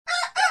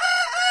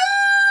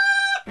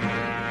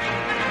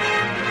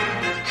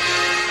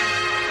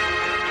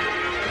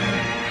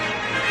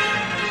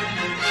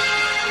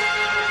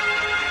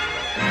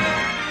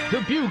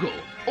Bugle,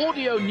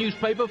 audio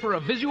newspaper for a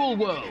visual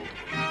world.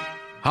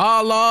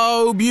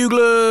 Hello,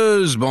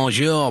 buglers!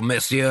 Bonjour,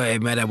 Monsieur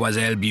et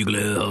Mademoiselle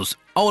Buglers.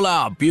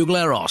 Hola,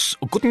 Bugleros.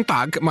 Guten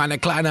Tag, meine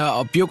kleine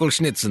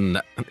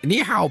Bugelschnitzen. Ni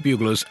hao,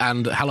 buglers,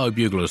 and hello,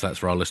 buglers. That's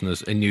for our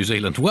listeners in New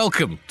Zealand.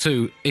 Welcome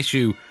to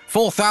issue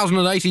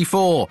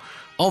 4084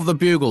 of the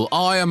Bugle.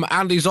 I am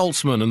Andy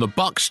Zaltzman, and the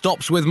buck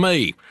stops with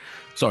me.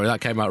 Sorry,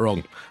 that came out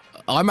wrong.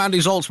 I'm Andy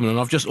Zaltzman,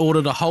 and I've just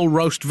ordered a whole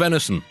roast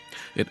venison.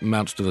 It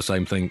amounts to the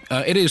same thing.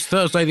 It is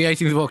Thursday, the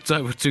 18th of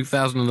October,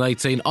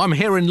 2018. I'm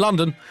here in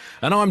London,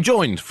 and I'm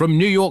joined from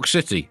New York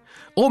City.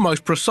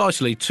 Almost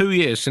precisely 2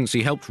 years since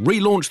he helped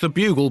relaunch the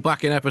Bugle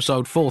back in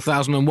episode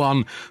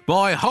 4001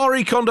 by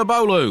Hari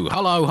Kondabolu.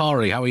 Hello,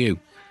 Hari. How are you?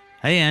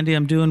 Hey, Andy,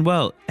 I'm doing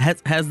well.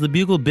 Has the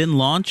Bugle been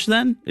launched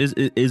then? Is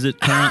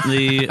it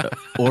currently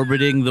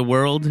orbiting the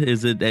world?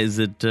 Is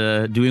it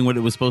doing what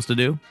it was supposed to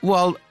do?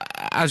 Well,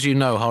 as you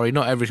know, Hari,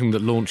 not everything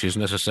that launches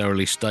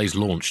necessarily stays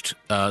launched.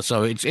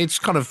 So it's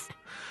kind of,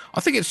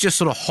 I think it's just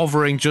sort of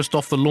hovering just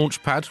off the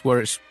launch pad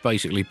where it's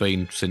basically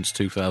been since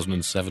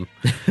 2007.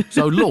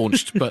 So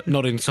launched, but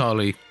not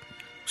entirely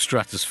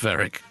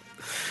stratospheric.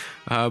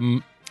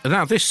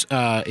 Now, this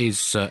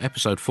is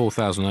episode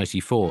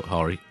 4084,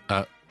 Hari.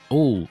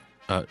 All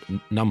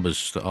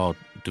numbers that are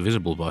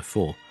divisible by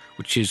 4,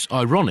 which is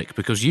ironic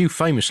because you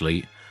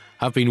famously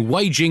have been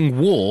waging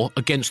war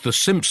against the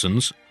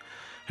Simpsons,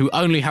 who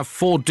only have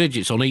 4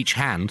 digits on each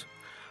hand,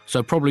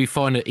 so probably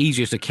find it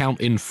easier to count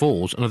in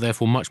 4s and are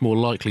therefore much more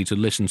likely to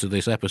listen to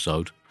this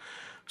episode.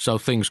 So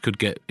things could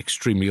get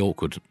extremely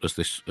awkward as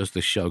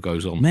this show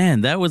goes on.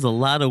 Man, that was a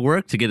lot of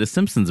work to get a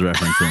Simpsons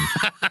reference in.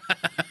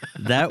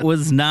 That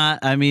was not,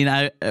 I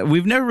mean,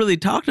 we've never really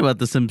talked about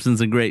The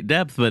Simpsons in great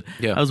depth, but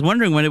yeah. I was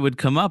wondering when it would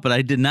come up, but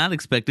I did not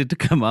expect it to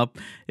come up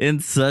in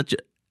such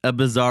a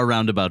bizarre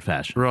roundabout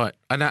fashion. Right.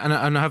 And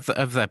have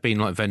there been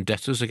like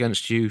vendettas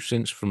against you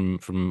since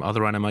from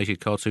other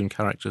animated cartoon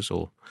characters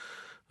or?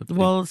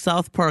 Well,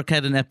 South Park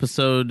had an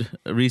episode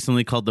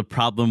recently called The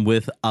Problem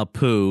with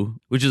Apu,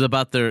 which is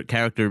about their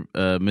character,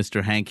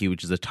 Mr. Hanky,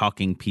 which is a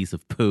talking piece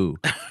of poo,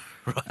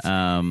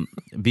 right.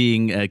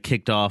 Being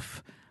kicked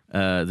off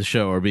the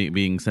show or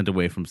being sent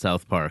away from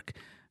South Park.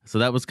 So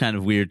that was kind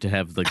of weird to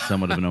have like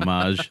somewhat of an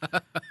homage.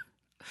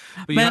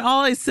 Man,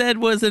 all I said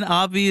was an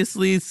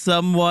obviously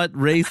somewhat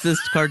racist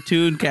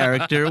cartoon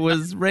character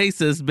was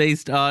racist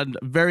based on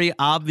very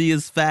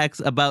obvious facts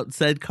about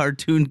said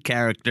cartoon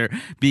character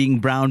being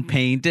brown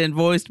paint and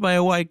voiced by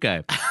a white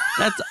guy.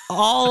 That's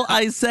all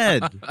I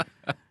said.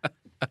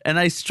 And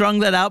I strung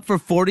that out for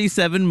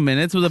 47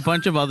 minutes with a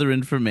bunch of other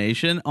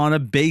information on a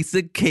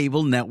basic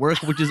cable network,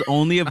 which is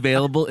only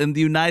available in the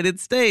United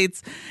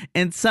States.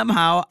 And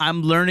somehow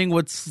I'm learning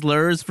what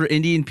slurs for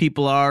Indian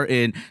people are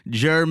in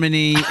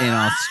Germany, in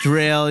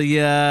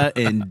Australia,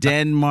 in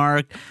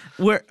Denmark,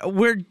 where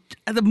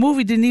the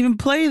movie didn't even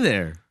play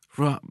there.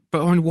 Right.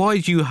 But I mean, why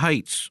do you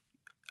hate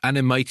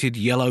animated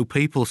yellow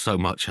people so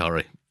much,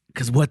 Hari?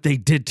 Because what they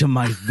did to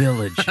my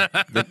village.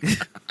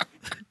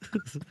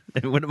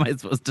 What am I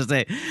supposed to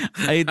say?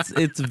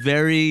 It's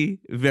very,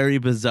 very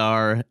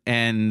bizarre,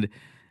 and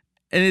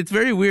it's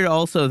very weird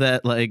also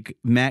that like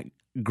Matt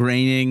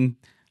Groening,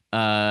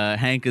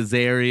 Hank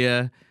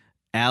Azaria,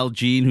 Al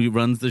Jean, who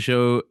runs the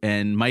show,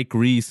 and Mike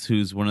Reese,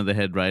 who's one of the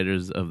head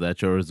writers of that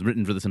show, has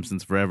written for The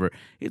Simpsons forever.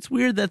 It's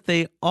weird that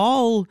they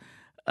all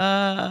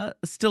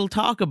still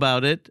talk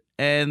about it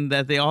and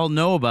that they all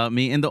know about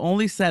me, and the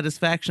only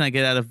satisfaction I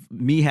get out of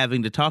me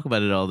having to talk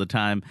about it all the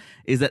time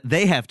is that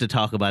they have to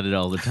talk about it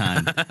all the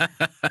time.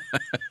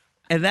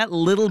 And that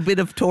little bit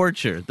of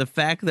torture, the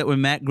fact that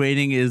when Matt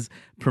Groening is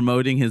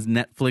promoting his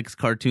Netflix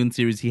cartoon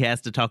series, he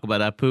has to talk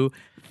about Apu,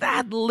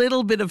 that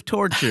little bit of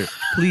torture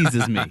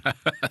pleases me.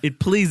 It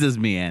pleases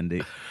me,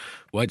 Andy.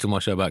 Wait till my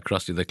show about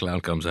Krusty the Clown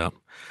comes out.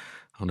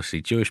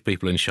 Honestly, Jewish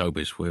people in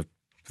showbiz, we're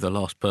the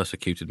last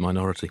persecuted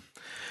minority.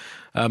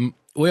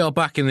 We are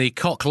back in the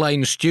Cock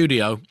Lane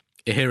studio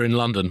here in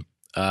London,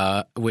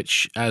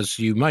 which, as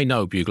you may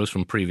know, Buglers,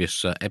 from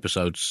previous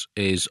episodes,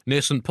 is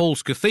near St.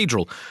 Paul's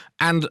Cathedral.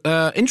 And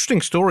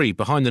interesting story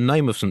behind the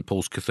name of St.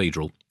 Paul's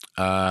Cathedral.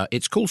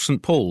 It's called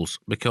St. Paul's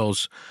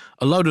because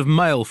a load of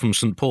mail from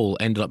St. Paul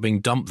ended up being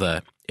dumped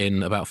there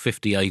in about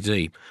 50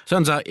 AD.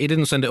 Turns out he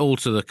didn't send it all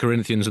to the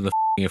Corinthians and the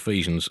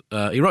Ephesians.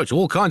 He wrote to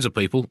all kinds of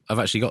people. I've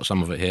actually got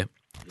some of it here.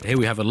 Here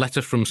we have a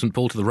letter from St.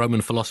 Paul to the Roman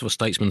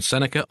philosopher-statesman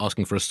Seneca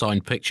asking for a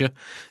signed picture.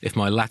 If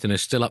my Latin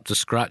is still up to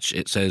scratch,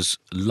 it says,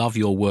 "Love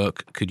your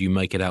work, could you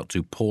make it out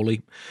too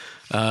poorly?"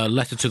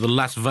 Letter to the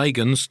Las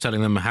Vegans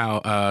telling them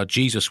how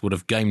Jesus would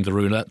have gamed the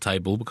roulette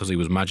table because he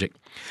was magic.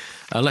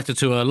 A letter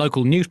to a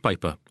local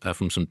newspaper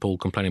from St. Paul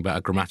complaining about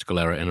a grammatical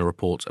error in a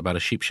report about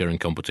a sheep-shearing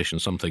competition.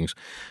 Some things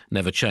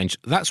never change.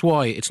 That's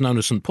why it's known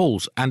as St.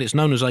 Paul's, and it's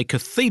known as a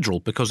cathedral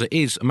because it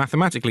is,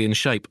 mathematically in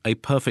shape, a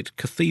perfect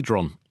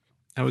cathedron.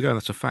 There we go,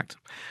 that's a fact.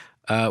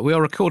 We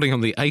are recording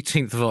on the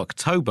 18th of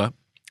October.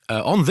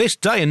 On this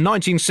day in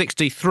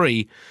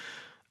 1963,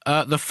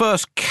 the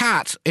first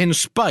cat in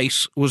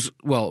space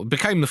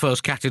became the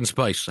first cat in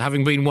space,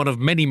 having been one of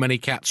many, many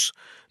cats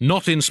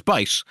not in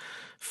space.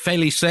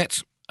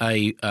 Félicette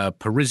a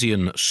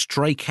Parisian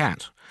stray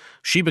cat.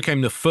 She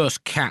became the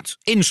first cat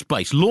in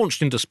space,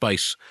 launched into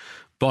space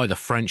by the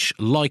French.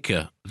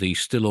 Laika, the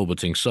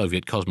still-orbiting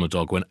Soviet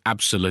cosmodog, went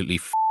absolutely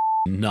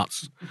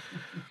nuts.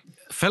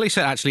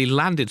 Félicette actually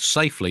landed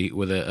safely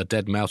with a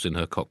dead mouse in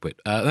her cockpit,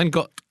 then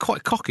got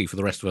quite cocky for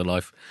the rest of her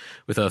life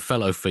with her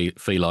fellow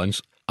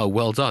felines. Oh,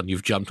 well done,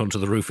 you've jumped onto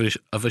the roof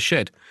of a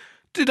shed.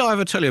 Did I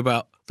ever tell you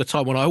about the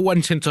time when I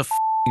went into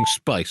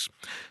space?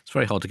 It's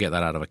very hard to get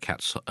that out of a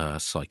cat's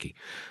psyche.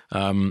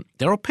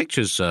 There are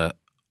pictures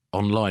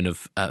online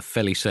of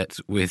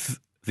Félicette with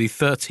the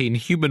 13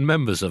 human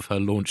members of her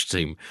launch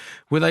team,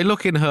 with a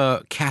look in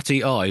her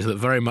catty eyes that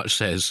very much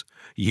says,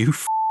 "You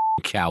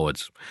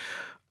cowards."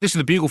 This is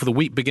the Bugle for the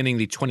week beginning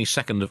the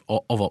 22nd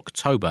of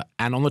October.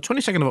 And on the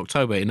 22nd of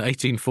October in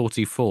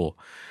 1844,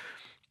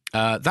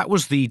 that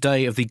was the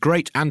day of the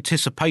Great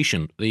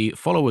Anticipation. The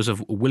followers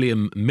of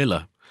William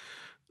Miller,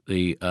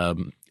 the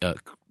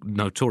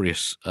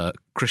notorious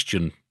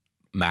Christian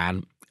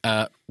man,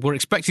 were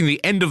expecting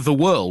the end of the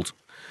world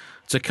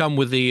to come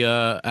with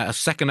the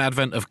second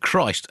advent of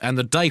Christ. And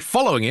the day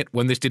following it,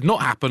 when this did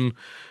not happen,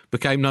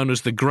 became known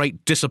as the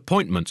Great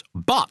Disappointment.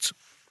 But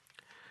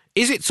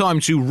is it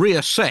time to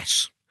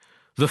reassess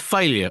the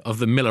failure of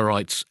the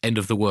Millerites' end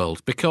of the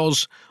world?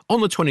 Because on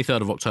the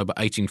 23rd of October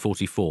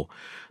 1844,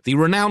 the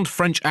renowned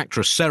French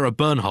actress Sarah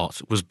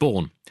Bernhardt was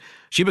born.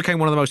 She became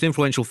one of the most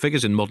influential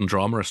figures in modern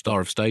drama, a star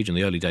of stage in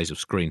the early days of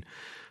screen,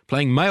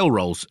 playing male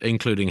roles,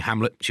 including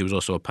Hamlet. She was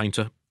also a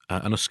painter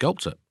and a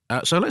sculptor.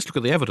 So let's look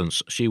at the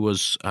evidence. She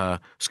was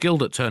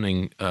skilled at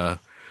turning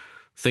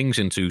things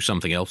into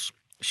something else.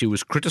 She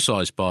was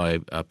criticised by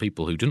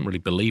people who didn't really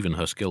believe in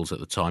her skills at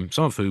the time,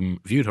 some of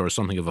whom viewed her as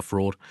something of a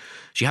fraud.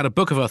 She had a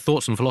book of her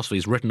thoughts and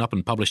philosophies written up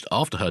and published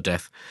after her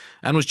death,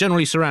 and was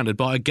generally surrounded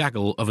by a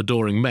gaggle of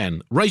adoring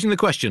men, raising the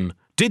question,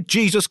 did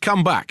Jesus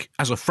come back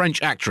as a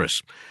French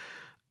actress?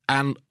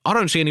 And I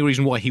don't see any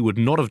reason why he would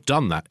not have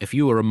done that. If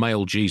you were a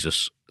male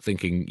Jesus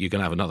thinking you're going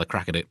to have another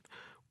crack at it,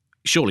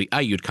 surely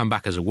A, you'd come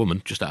back as a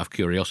woman, just out of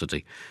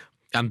curiosity,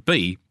 and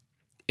B,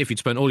 if you'd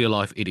spent all your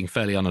life eating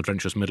fairly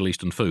unadventurous Middle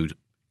Eastern food,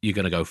 you're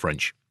going to go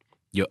French.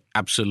 You're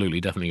absolutely,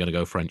 definitely going to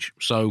go French.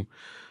 So,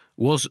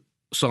 was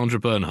Sandra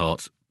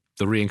Bernhardt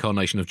the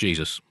reincarnation of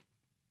Jesus?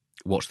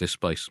 Watch this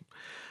space.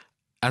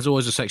 As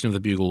always, a section of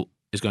the Bugle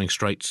is going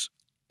straight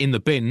in the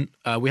bin.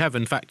 We have,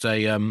 in fact,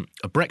 a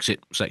Brexit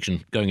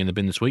section going in the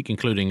bin this week,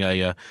 including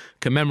a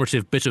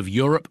commemorative bit of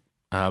Europe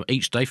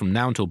each day from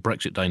now until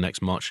Brexit Day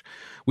next March.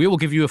 We will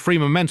give you a free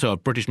memento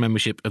of British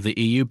membership of the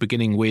EU,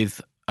 beginning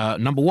with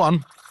number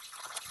one,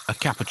 a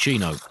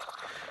cappuccino.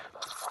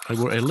 They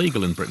were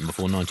illegal in Britain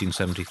before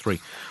 1973.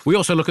 We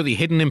also look at the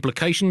hidden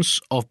implications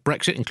of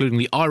Brexit, including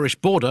the Irish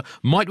border.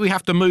 Might we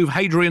have to move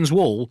Hadrian's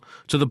Wall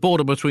to the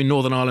border between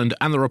Northern Ireland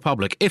and the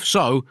Republic? If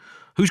so,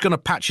 who's going to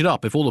patch it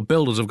up if all the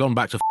builders have gone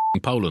back to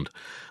Poland?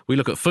 We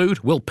look at food.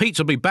 Will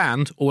pizza be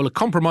banned, or will a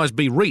compromise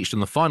be reached in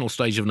the final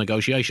stage of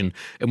negotiation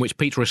in which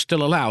pizza is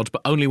still allowed,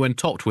 but only when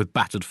topped with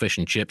battered fish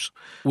and chips?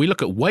 We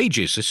look at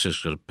wages. This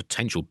is a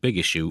potential big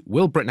issue.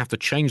 Will Britain have to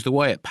change the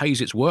way it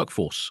pays its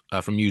workforce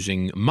from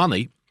using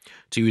money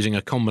to using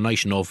a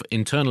combination of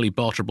internally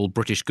barterable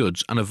British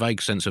goods and a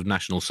vague sense of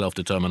national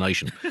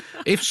self-determination?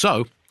 If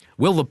so,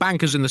 will the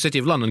bankers in the City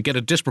of London get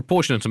a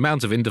disproportionate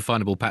amount of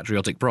indefinable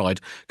patriotic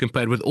pride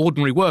compared with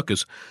ordinary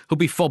workers who'll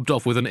be fobbed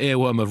off with an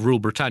earworm of Rule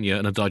Britannia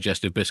and a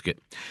digestive biscuit?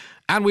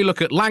 And we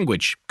look at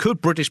language.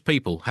 Could British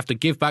people have to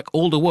give back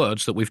all the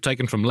words that we've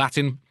taken from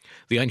Latin,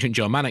 the ancient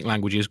Germanic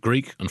languages,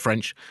 Greek and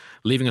French,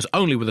 leaving us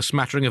only with a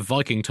smattering of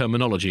Viking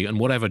terminology and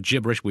whatever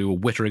gibberish we were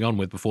wittering on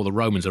with before the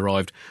Romans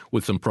arrived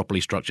with some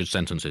properly structured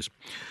sentences?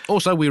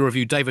 Also, we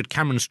review David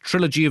Cameron's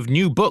trilogy of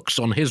new books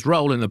on his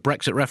role in the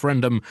Brexit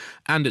referendum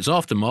and its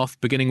aftermath,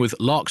 beginning with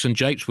Larks and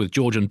Japes with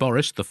George and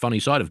Boris, the funny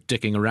side of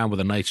dicking around with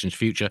a nation's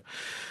future.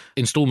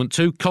 Instalment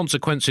 2,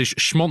 Consequences,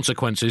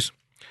 Schmonsequences.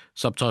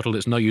 Subtitled,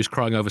 It's No Use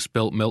Crying Over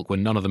Spilt Milk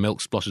When None of the Milk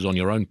Splashes on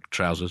Your Own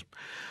Trousers.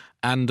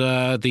 And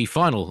the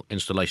final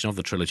installation of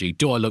the trilogy,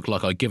 Do I Look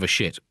Like I Give a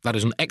Shit? That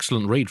is an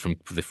excellent read from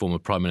the former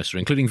Prime Minister,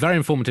 including very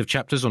informative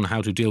chapters on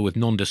how to deal with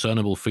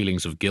non-discernible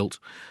feelings of guilt,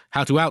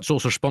 how to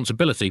outsource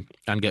responsibility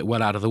and get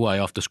well out of the way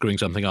after screwing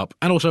something up,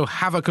 and also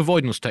havoc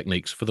avoidance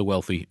techniques for the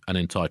wealthy and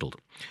entitled.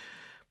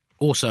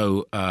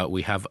 Also,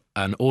 we have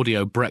an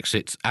audio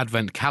Brexit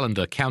advent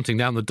calendar counting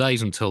down the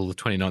days until the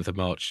 29th of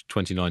March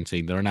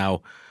 2019. There are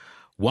now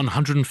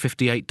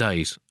 158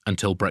 days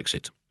until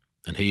Brexit.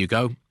 And here you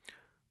go,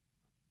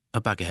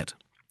 a baguette.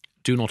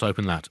 Do not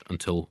open that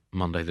until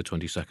Monday the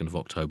 22nd of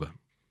October.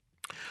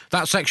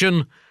 That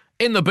section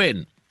in the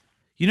bin.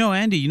 You know,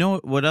 Andy, you know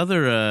what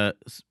other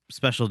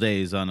special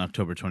day is on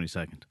October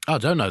 22nd? I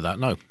don't know that,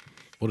 no.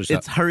 What is that?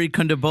 It's Hari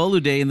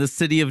Kondabolu Day in the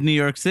city of New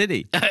York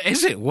City.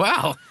 Is it?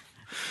 Wow.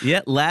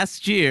 Yeah,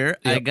 last year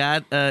I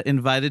got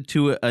invited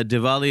to a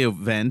Diwali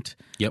event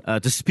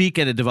to speak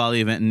at a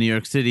Diwali event in New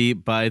York City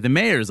by the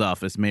mayor's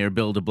office, Mayor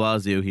Bill de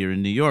Blasio here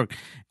in New York.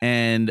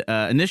 And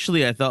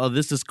initially I thought, oh,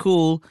 this is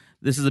cool.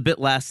 This is a bit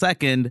last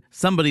second.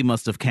 Somebody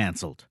must have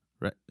canceled,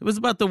 right? It was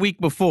about the week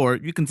before.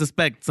 You can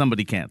suspect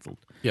somebody canceled.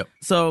 Yep.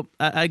 So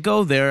I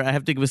go there. I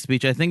have to give a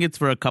speech. I think it's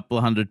for a couple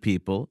of hundred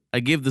people.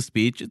 I give the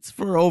speech. It's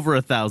for over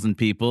 1,000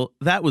 people.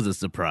 That was a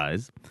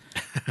surprise.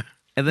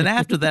 And then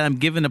after that, I'm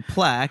given a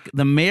plaque.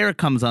 The mayor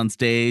comes on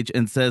stage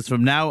and says,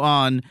 from now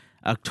on,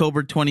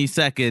 October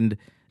 22nd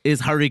is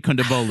Hari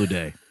Kondabolu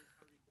Day.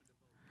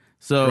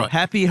 So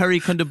happy Hari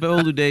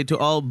Kondabolu Day to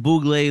all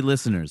Bugle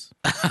listeners.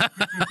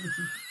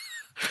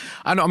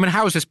 I mean,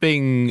 how is this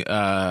being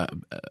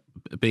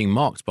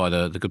marked by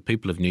the good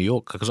people of New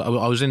York? Because I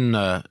was in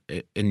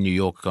New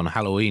York on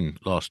Halloween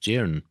last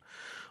year, and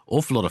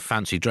awful lot of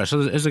fancy dress.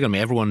 Is there going to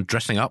be everyone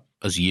dressing up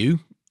as you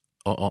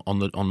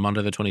on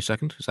Monday the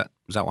 22nd? Is that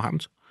what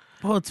happens?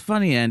 Well, it's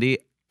funny, Andy.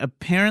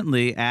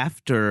 Apparently,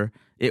 after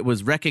it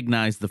was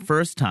recognized the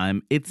first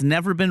time, it's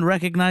never been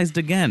recognized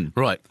again.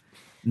 Right.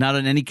 Not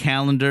on any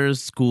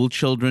calendars. School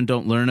children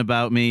don't learn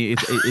about me.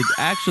 It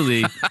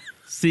actually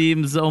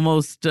seems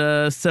almost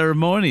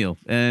ceremonial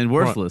and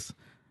worthless.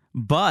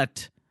 Right.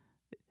 But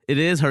it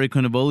is Hari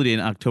Kondabolu Day on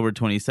October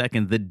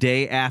 22nd, the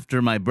day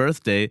after my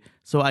birthday,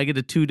 so I get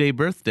a 2-day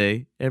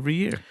birthday every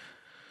year.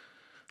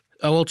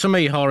 Well, to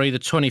me, Hari, the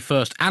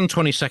 21st and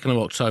 22nd of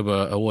October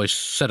are always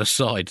set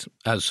aside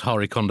as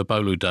Hari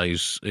Kondabolu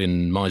days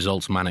in my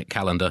Zolt's Manic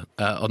calendar.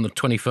 On the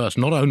 21st,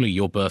 not only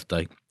your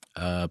birthday,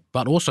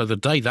 but also the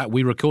day that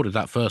we recorded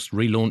that first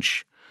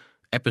relaunch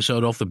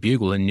episode of The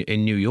Bugle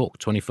in New York,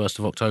 21st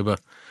of October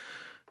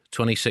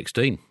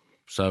 2016.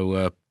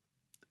 So,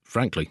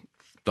 frankly,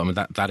 I mean,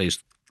 that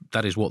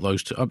is what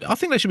those two... I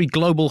think there should be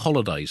global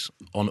holidays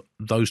on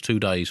those 2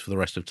 days for the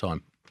rest of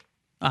time.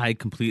 I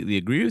completely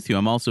agree with you.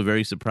 I'm also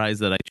very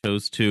surprised that I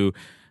chose to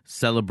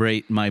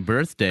celebrate my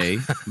birthday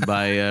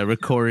by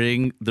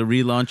recording the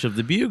relaunch of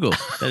The Bugle.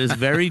 That is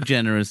very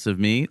generous of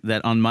me,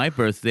 that on my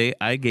birthday,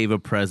 I gave a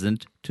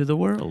present to the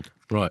world.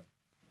 Right.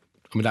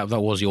 I mean, that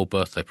was your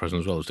birthday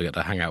present as well, was to get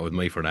to hang out with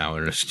me for an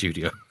hour in a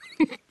studio.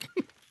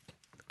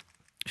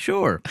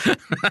 Sure.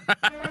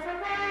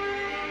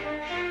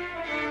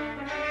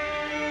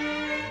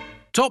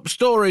 Top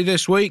story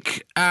this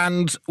week,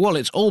 and, well,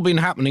 it's all been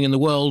happening in the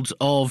world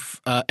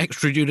of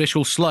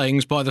extrajudicial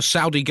slayings by the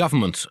Saudi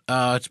government.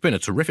 It's been a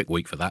terrific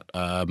week for that,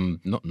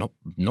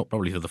 not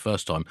probably for the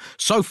first time.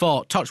 So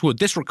far, touch wood,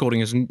 this recording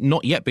has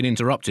not yet been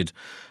interrupted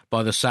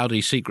by the Saudi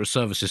Secret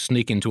Services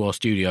sneaking into our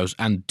studios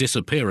and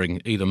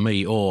disappearing either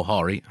me or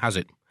Hari, has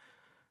it?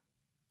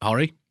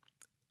 Hari?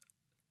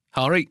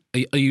 Hari,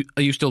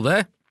 are you still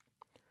there?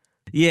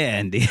 Yeah,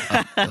 Andy.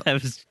 I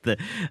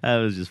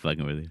was just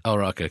fucking with you. Oh,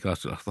 right, okay. I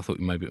thought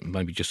you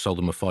maybe just sold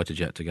them a fighter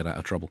jet to get out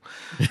of trouble.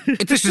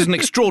 This is an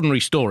extraordinary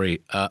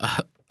story,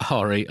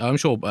 Hari. I'm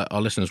sure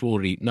our listeners will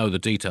already know the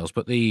details,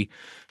 but the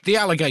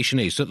allegation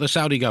is that the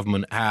Saudi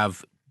government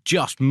have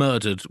just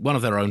murdered one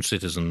of their own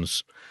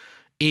citizens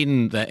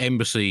in their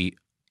embassy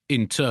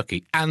in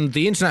Turkey, and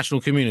the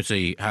international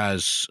community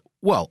has,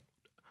 well,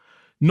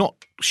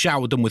 not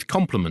showered them with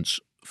compliments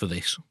for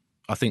this.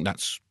 I think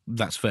that's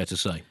fair to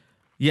say.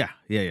 Yeah.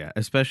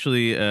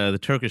 Especially the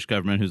Turkish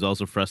government, who's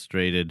also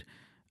frustrated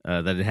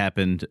that it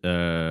happened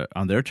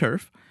on their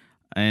turf.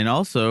 And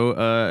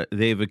also,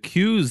 they've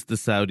accused the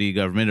Saudi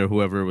government, or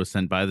whoever was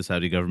sent by the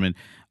Saudi government,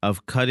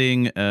 of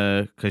cutting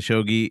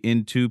Khashoggi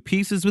into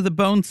pieces with a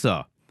bone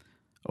saw.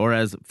 Or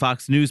as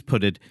Fox News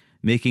put it,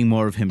 making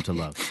more of him to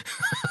love.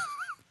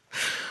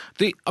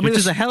 Which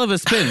is a hell of a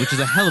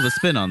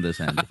spin on this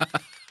end.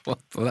 Well,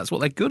 that's what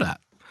they're good at.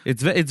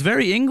 It's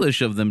very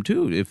English of them,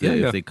 too, if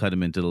they cut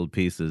him into little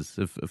pieces.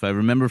 If I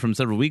remember from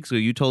several weeks ago,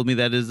 you told me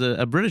that is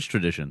a British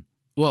tradition.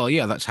 Well,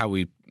 yeah, that's how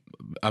we,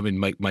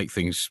 make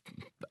things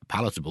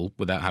palatable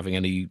without having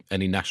any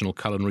national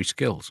culinary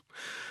skills.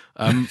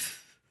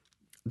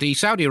 The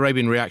Saudi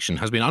Arabian reaction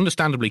has been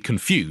understandably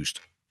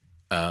confused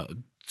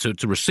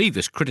to receive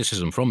this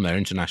criticism from their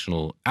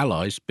international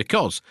allies,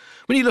 because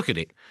when you look at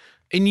it,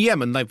 in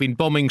Yemen, they've been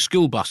bombing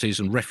school buses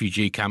and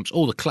refugee camps,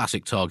 all the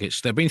classic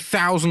targets. There have been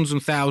thousands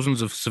and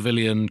thousands of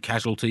civilian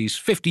casualties,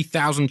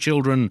 50,000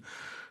 children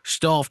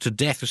starved to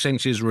death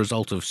essentially as a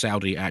result of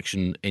Saudi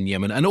action in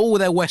Yemen, and all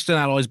their Western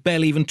allies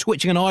barely even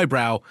twitching an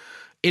eyebrow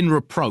in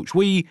reproach.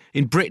 We,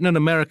 in Britain and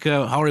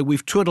America, Hari,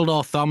 we've twiddled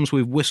our thumbs,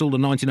 we've whistled a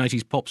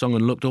 1980s pop song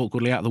and looked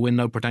awkwardly out the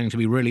window, pretending to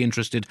be really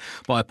interested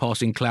by a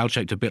passing cloud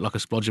shaped a bit like a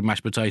splodge of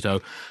mashed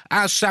potato,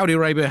 as Saudi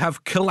Arabia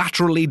have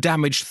collaterally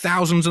damaged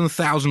thousands and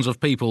thousands of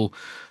people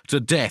to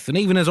death. And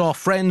even as our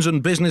friends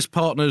and business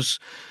partners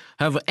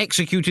have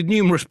executed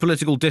numerous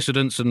political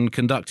dissidents and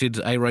conducted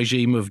a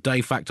regime of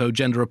de facto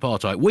gender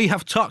apartheid, we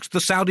have tucked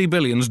the Saudi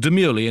billions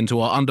demurely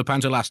into our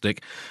underpant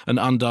elastic and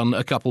undone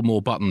a couple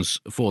more buttons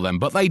for them.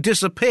 But they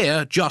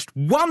disappear just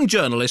one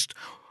journalist,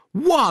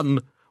 one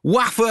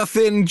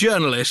wafer-thin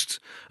journalist,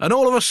 and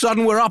all of a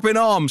sudden we're up in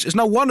arms. It's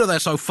no wonder they're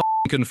so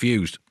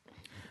confused.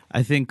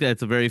 I think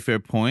that's a very fair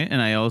point,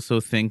 and I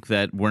also think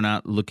that we're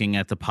not looking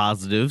at the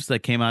positives that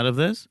came out of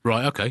this.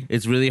 Right, okay.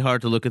 It's really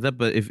hard to look at that,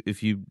 but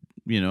if you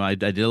I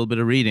did a little bit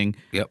of reading.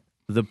 Yep.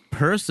 The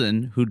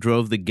person who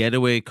drove the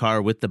getaway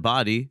car with the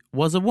body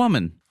was a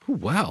woman. Oh,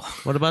 wow.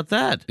 What about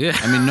that? Yeah.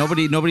 I mean,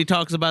 nobody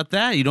talks about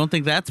that. You don't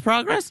think that's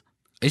progress?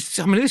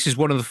 This is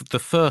one of the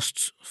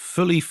first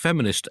fully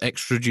feminist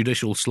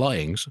extrajudicial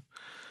slayings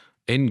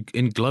in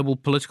global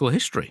political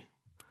history.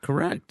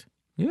 Correct.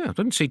 Yeah, I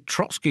didn't see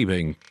Trotsky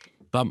being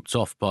bumped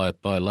off by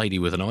a lady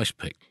with an ice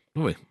pick.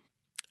 Did we?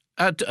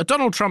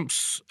 Donald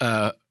Trump's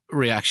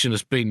reaction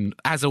has been,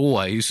 as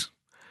always,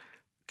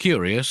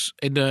 curious.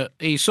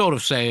 He sort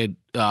of said,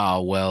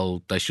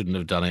 well, they shouldn't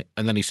have done it.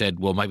 And then he said,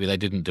 well, maybe they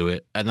didn't do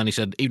it. And then he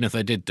said, even if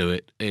they did do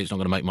it, it's not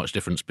going to make much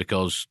difference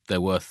because they're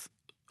worth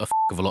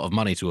of a lot of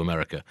money to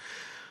America.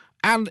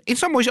 And in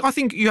some ways, I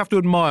think you have to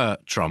admire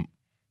Trump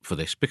for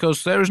this,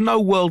 because there is no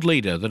world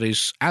leader that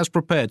is as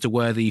prepared to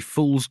wear the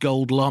fool's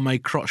gold lame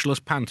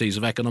crotchless panties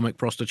of economic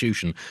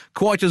prostitution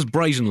quite as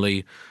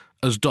brazenly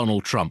as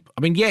Donald Trump.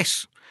 I mean,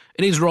 yes,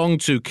 it is wrong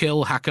to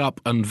kill, hack up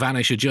and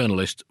vanish a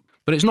journalist,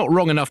 but it's not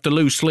wrong enough to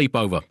lose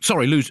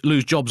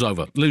jobs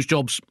over. Lose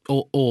jobs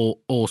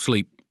or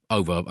sleep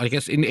over. I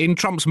guess in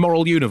Trump's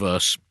moral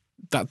universe,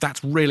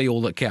 that's really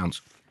all that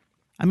counts.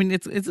 I mean,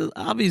 it's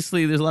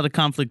obviously there's a lot of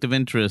conflict of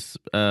interest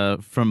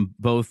from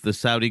both the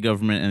Saudi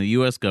government and the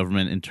U.S.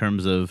 government in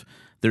terms of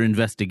their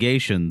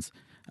investigations.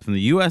 From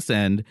the U.S.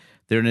 end,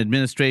 they're an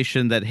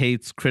administration that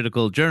hates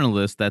critical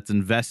journalists that's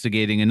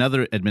investigating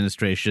another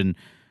administration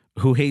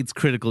who hates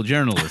critical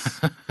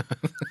journalists.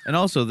 And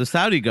also, the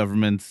Saudi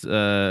government's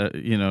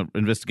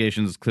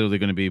investigation is clearly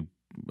going to be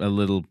a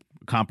little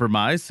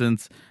compromised,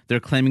 since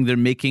they're claiming they're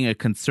making a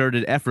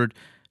concerted effort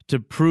to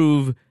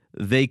prove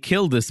they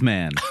killed this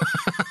man.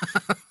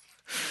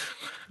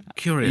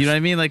 Curious. You know what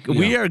I mean? Like,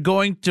 we are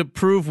going to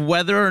prove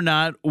whether or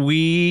not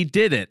we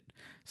did it.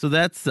 So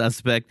that's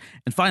suspect.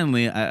 And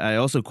finally, I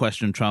also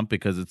question Trump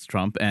because it's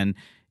Trump. And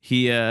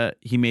he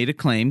made a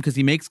claim, because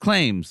he makes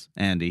claims,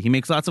 Andy. He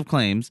makes lots of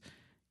claims.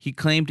 He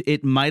claimed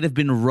it might have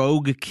been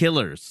rogue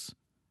killers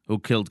who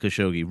killed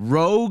Khashoggi.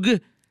 Rogue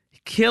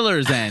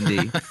killers,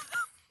 Andy.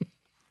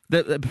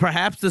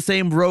 Perhaps the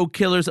same rogue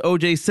killers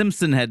O.J.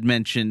 Simpson had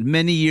mentioned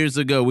many years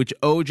ago, which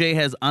O.J.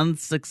 has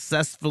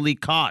unsuccessfully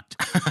caught,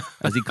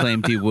 as he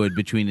claimed he would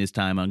between his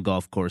time on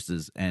golf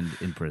courses and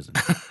in prison.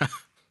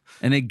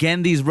 And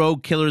again, these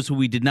rogue killers who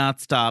we did not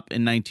stop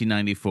in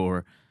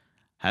 1994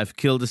 have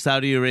killed a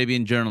Saudi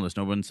Arabian journalist.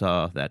 No one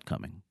saw that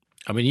coming.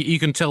 I mean, you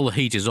can tell the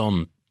heat is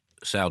on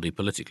Saudi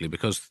politically,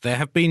 because there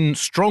have been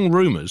strong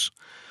rumours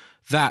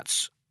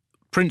that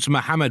Prince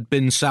Mohammed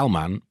bin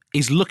Salman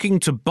is looking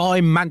to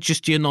buy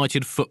Manchester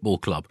United Football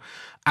Club.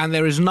 And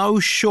there is no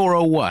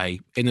surer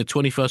way in the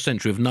 21st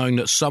century of knowing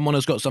that someone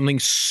has got something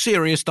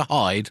serious to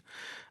hide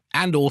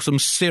and or some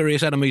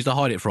serious enemies to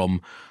hide it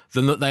from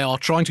than that they are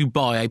trying to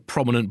buy a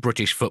prominent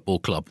British football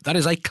club. That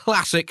is a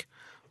classic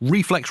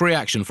reflex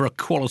reaction for a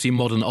quality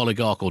modern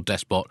oligarch or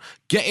despot.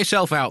 Get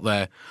yourself out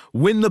there,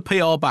 win the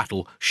PR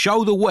battle,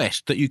 show the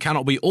West that you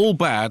cannot be all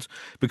bad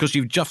because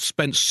you've just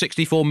spent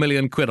 64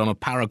 million quid on a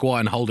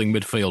Paraguayan holding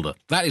midfielder.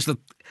 That is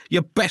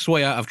your best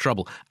way out of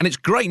trouble. And it's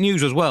great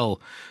news as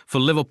well for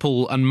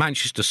Liverpool and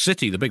Manchester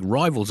City, the big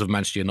rivals of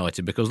Manchester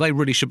United, because they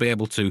really should be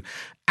able to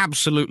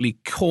absolutely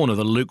corner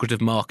the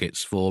lucrative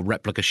markets for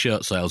replica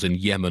shirt sales in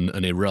Yemen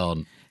and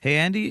Iran. Hey,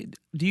 Andy,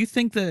 do you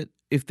think that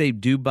if they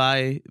do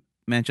buy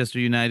Manchester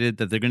United,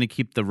 that they're going to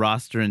keep the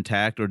roster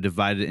intact or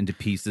divide it into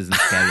pieces and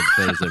scatter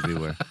players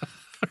everywhere?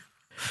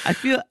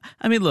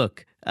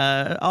 Look,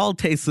 all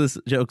tasteless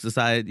jokes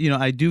aside,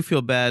 I do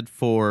feel bad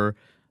for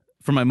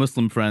my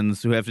Muslim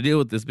friends who have to deal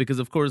with this, because,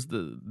 of course,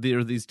 there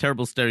are these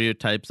terrible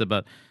stereotypes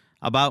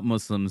about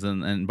Muslims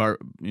and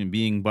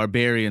being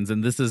barbarians,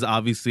 and this is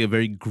obviously a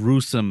very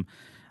gruesome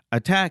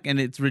attack, and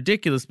it's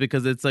ridiculous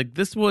because it's like,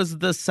 this was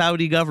the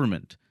Saudi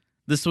government.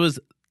 This was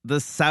the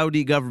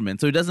Saudi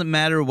government. So it doesn't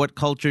matter what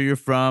culture you're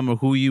from or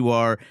who you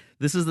are.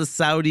 This is the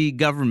Saudi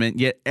government,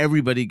 yet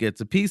everybody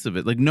gets a piece of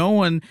it. Like, no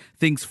one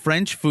thinks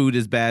French food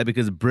is bad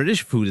because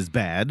British food is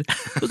bad.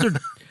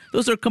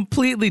 Those are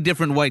completely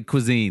different white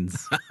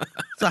cuisines.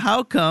 So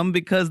how come,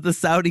 because the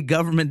Saudi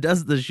government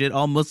does this shit,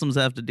 all Muslims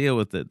have to deal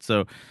with it?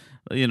 So,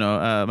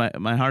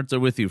 my hearts are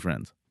with you,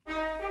 friends.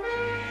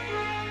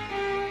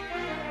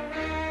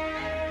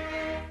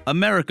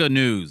 America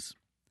news.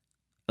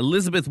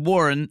 Elizabeth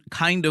Warren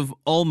kind of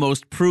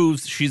almost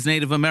proves she's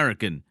Native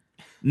American.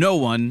 No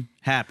one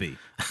happy.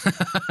 It's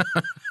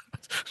a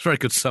very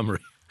good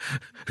summary.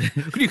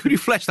 Could you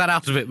flesh that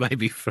out a bit,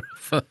 maybe?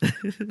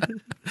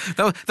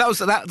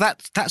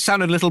 That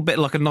sounded a little bit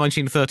like a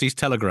 1930s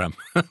telegram.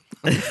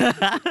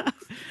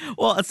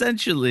 Well,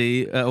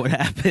 essentially, what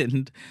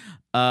happened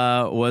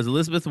was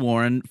Elizabeth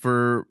Warren,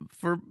 for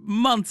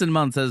months and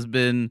months, has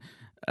been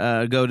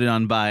goaded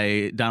on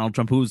by Donald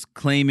Trump, who's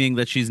claiming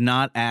that she's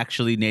not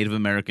actually Native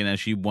American, as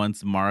she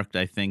once marked,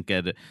 I think,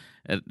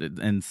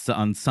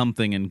 on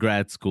something in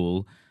grad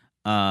school.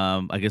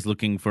 I guess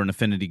looking for an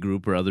affinity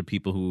group or other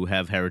people who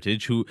have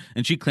heritage,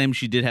 and she claims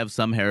she did have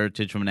some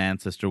heritage from an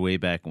ancestor way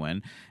back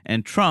when.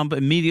 And Trump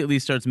immediately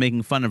starts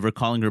making fun of her,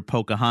 calling her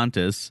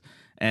Pocahontas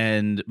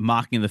and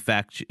mocking the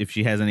fact if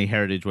she has any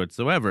heritage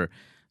whatsoever.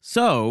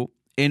 So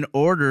in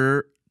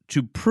order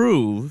to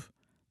prove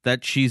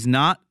that she's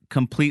not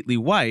completely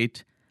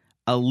white,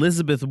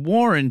 Elizabeth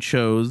Warren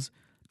chose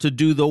to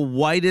do the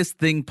whitest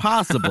thing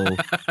possible,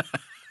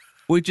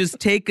 which is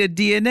take a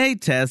DNA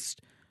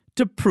test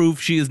to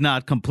prove she is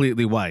not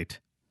completely white.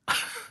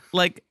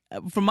 Like,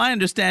 from my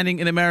understanding,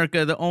 in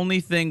America, the only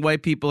thing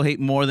white people hate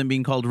more than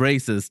being called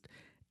racist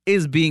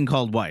is being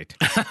called white.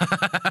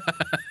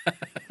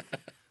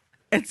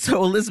 And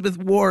so Elizabeth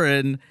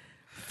Warren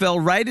fell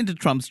right into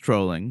Trump's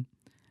trolling,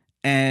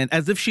 and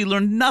as if she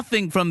learned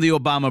nothing from the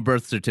Obama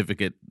birth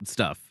certificate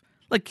stuff.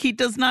 Like, he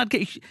does not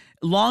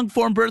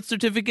long-form birth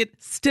certificate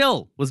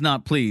still was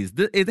not pleased.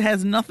 It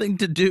has nothing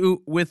to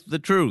do with the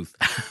truth.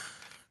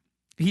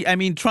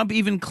 Trump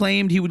even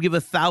claimed he would give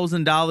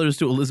 $1,000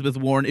 to Elizabeth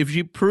Warren if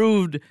she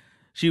proved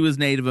she was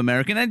Native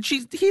American, and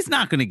he's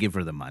not going to give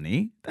her the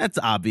money. That's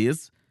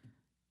obvious.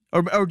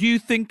 Or do you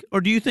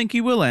think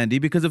he will, Andy?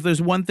 Because if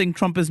there's one thing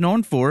Trump is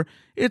known for,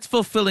 it's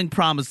fulfilling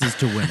promises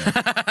to women.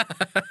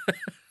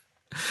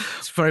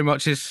 It's very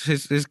much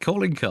his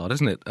calling card,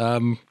 isn't it?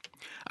 And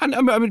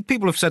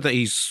people have said that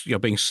he's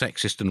being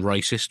sexist and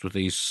racist with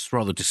these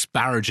rather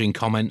disparaging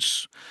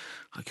comments,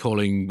 like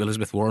calling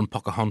Elizabeth Warren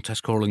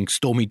Pocahontas, calling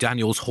Stormy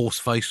Daniels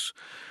horseface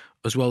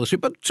as well this week.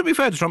 But to be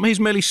fair to Trump,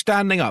 he's merely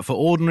standing up for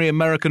ordinary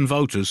American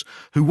voters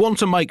who want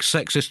to make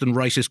sexist and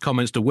racist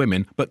comments to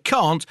women, but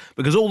can't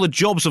because all the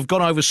jobs have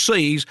gone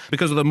overseas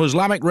because of the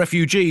Muslimic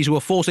refugees who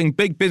are forcing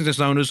big business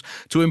owners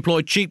to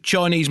employ cheap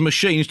Chinese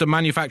machines to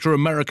manufacture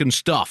American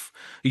stuff.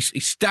 He's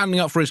standing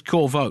up for his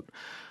core vote.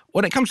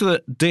 When it comes to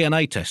the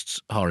DNA tests,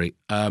 Hari,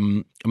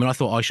 I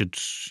thought I should,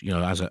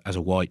 as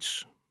a white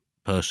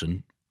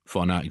person,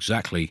 find out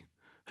exactly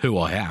who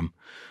I am.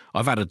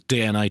 I've had a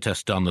DNA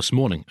test done this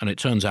morning, and it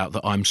turns out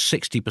that I'm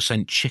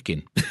 60%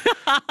 chicken.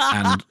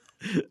 And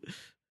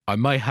I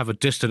may have a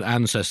distant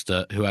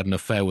ancestor who had an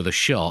affair with a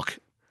shark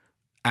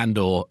and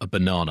or a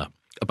banana.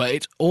 But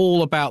it's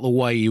all about the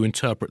way you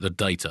interpret the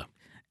data.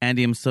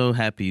 Andy, I'm so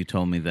happy you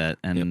told me that.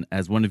 And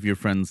As one of your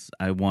friends,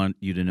 I want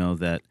you to know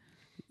that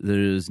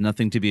there's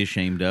nothing to be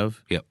ashamed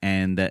of,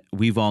 and that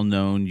we've all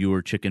known you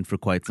were chicken for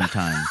quite some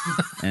time,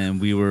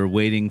 and we were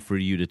waiting for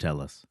you to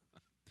tell us.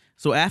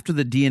 So after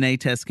the DNA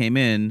test came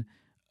in,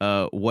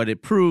 what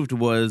it proved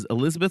was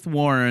Elizabeth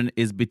Warren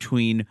is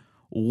between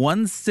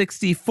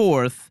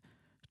 164th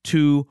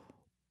to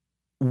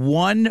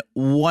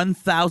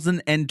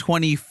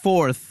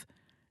 1024th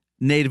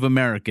Native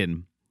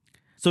American.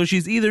 So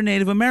she's either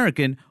Native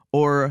American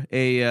or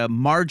a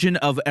margin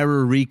of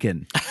error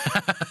Rican.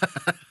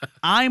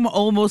 I'm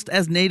almost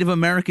as Native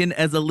American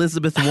as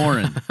Elizabeth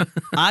Warren.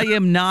 I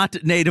am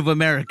not Native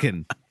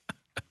American.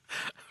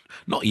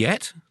 Not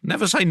yet.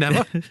 Never say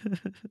never.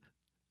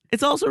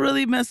 It's also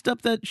really messed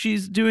up that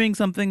she's doing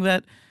something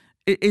that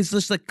is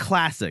just a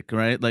classic,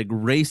 right? Like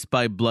race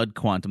by blood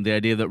quantum, the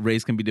idea that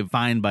race can be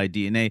defined by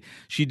DNA.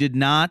 She did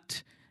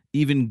not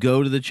even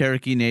go to the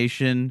Cherokee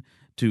Nation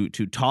to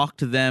talk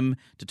to them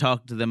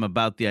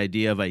about the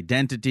idea of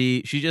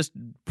identity. She just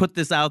put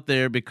this out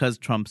there because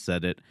Trump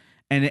said it.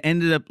 And it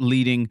ended up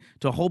leading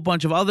to a whole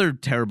bunch of other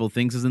terrible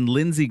things, as in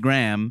Lindsey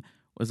Graham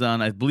was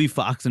on, I believe,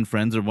 Fox and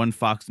Friends or one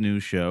Fox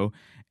News show,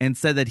 and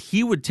said that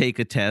he would take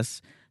a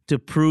test to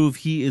prove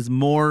he is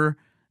more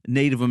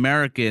Native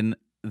American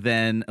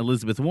than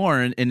Elizabeth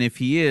Warren. And if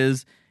he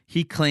is,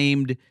 he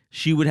claimed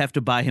she would have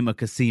to buy him a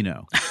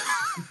casino.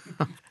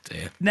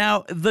 Dear.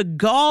 Now, the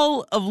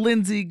gall of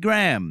Lindsey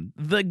Graham,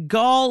 the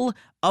gall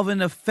of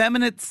an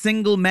effeminate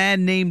single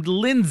man named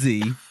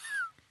Lindsey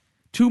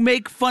to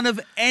make fun of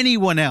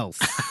anyone else.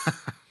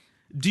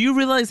 Do you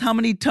realize how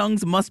many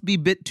tongues must be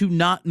bit to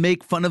not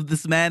make fun of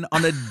this man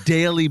on a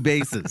daily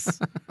basis?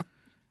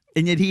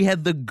 And yet he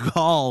had the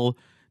gall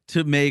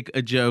to make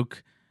a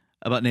joke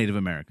about Native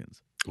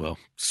Americans. Well,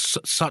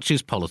 such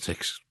is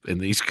politics in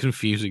these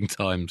confusing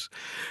times.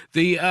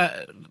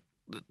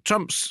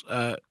 Trump's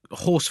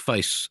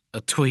horseface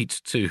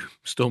tweet to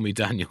Stormy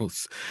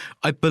Daniels,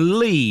 I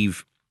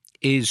believe,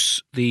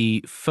 is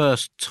the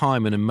first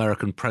time an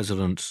American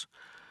president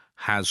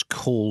has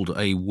called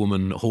a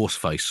woman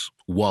horseface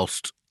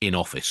whilst in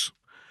office,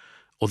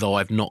 although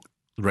I've not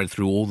read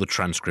through all the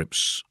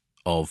transcripts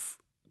of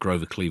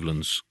Grover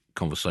Cleveland's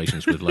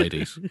conversations with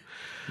ladies.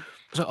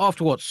 So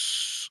after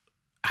what's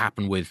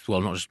happened with,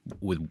 well, not just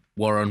with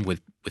Warren,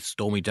 with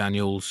Stormy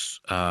Daniels,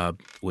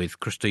 with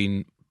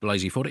Christine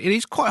Blasey Ford, it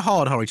is quite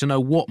hard, Harry, to know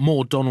what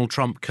more Donald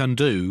Trump can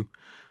do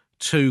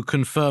to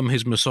confirm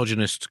his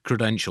misogynist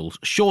credentials,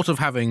 short of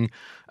having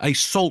a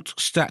salt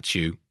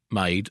statue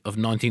made of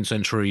 19th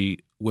century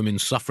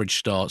women's suffrage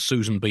star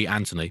Susan B.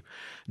 Anthony,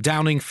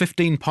 downing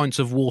 15 pints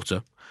of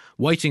water,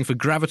 waiting for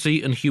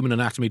gravity and human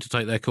anatomy to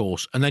take their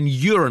course, and then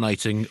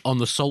urinating on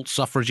the salt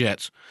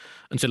suffragette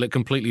until it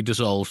completely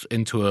dissolves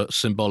into a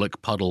symbolic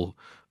puddle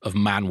of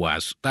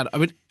man-waz.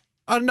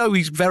 I know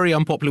he's very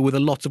unpopular with a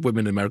lot of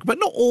women in America, but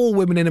not all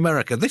women in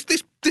America. This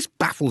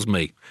baffles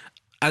me.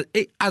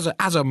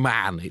 As a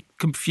man, it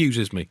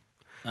confuses me.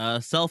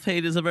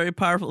 Self-hate is a very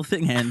powerful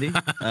thing, Andy.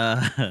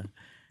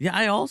 Yeah,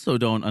 I also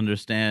don't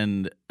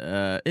understand.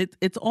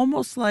 It's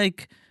almost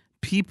like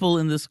people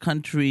in this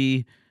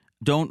country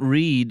don't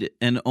read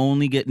and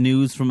only get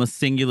news from a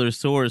singular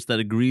source that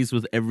agrees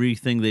with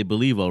everything they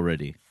believe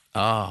already.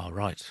 Ah,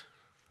 right.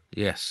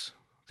 Yes.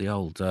 The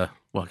old, well,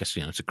 I guess,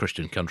 it's a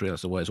Christian country.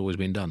 That's the way it's always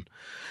been done.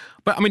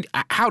 But, I mean,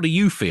 how do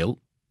you feel,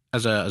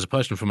 as a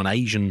person from an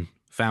Asian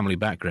family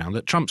background,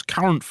 that Trump's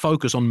current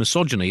focus on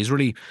misogyny is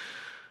really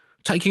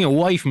taking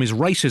away from his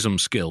racism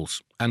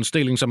skills and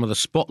stealing some of the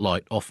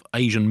spotlight off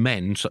Asian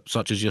men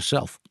such as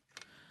yourself?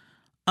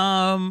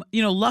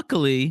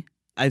 Luckily,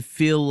 I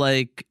feel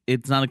like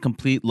it's not a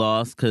complete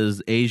loss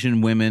because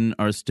Asian women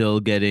are still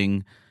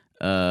getting,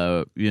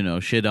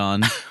 shit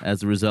on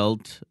as a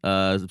result,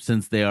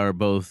 since they are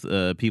both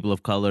people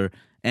of color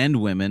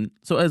and women.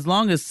 So as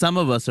long as some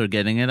of us are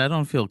getting it, I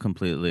don't feel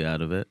completely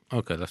out of it.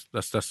 Okay,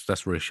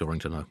 that's reassuring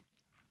to know.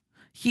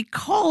 He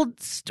called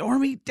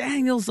Stormy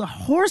Daniels a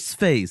horse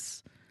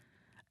face.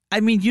 I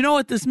mean, you know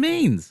what this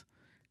means?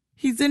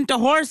 He's into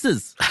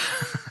horses.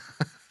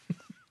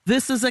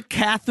 This is a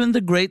Catherine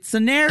the Great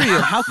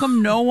scenario. How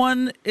come no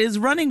one is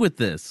running with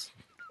this?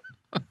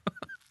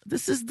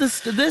 This is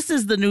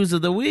the news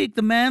of the week.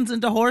 The man's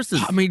into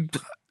horses. I mean,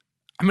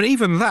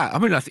 even that. I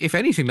mean, if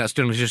anything, that's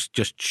doing is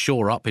just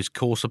shore up his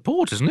core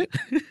support, isn't it?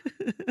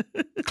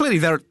 Clearly,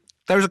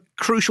 there's a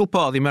crucial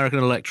part of the American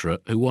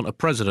electorate who want a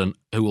president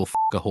who will f***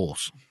 a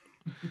horse.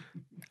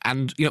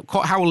 And,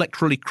 quite how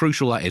electorally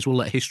crucial that is, we'll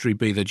let history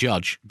be the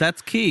judge.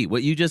 That's key.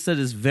 What you just said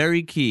is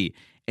very key.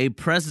 A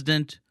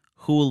president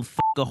who will f***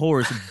 a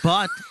horse,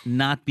 but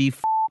not be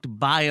f***ed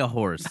by a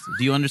horse.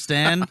 Do you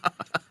understand?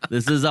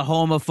 This is a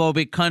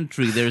homophobic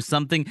country. There's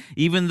something,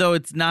 even though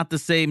it's not the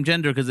same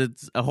gender because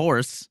it's a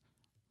horse.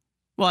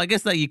 Well, I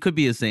guess that you could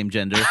be the same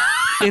gender.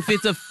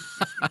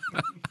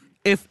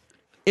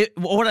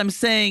 What I'm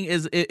saying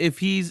is, if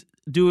he's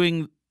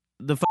doing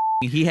the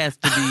he has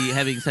to be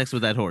having sex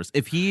with that horse.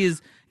 If he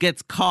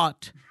gets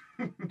caught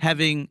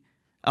having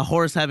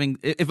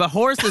if a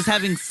horse is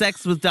having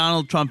sex with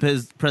Donald Trump,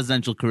 his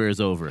presidential career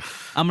is over.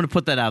 I'm going to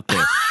put that out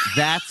there.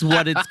 That's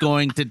what it's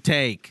going to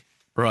take.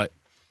 Right.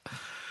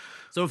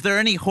 So if there are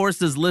any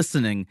horses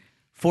listening,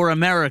 for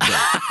America,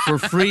 for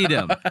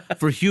freedom,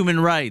 for human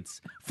rights,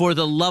 for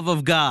the love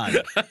of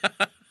God,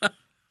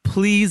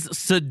 please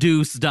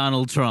seduce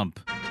Donald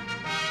Trump.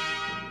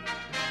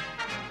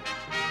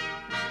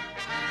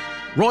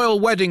 Royal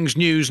weddings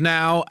news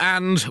now,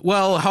 and,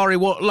 well, Hari,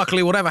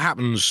 luckily whatever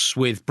happens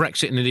with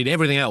Brexit and indeed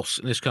everything else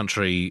in this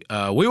country,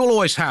 we will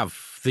always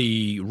have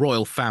the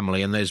royal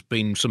family, and there's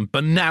been some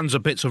bonanza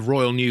bits of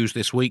royal news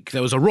this week.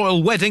 There was a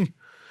royal wedding.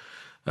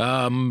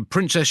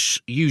 Princess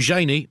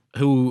Eugenie,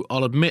 who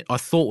I'll admit I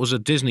thought was a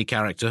Disney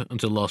character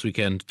until last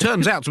weekend,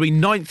 turns out to be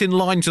ninth in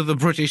line to the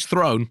British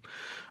throne,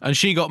 and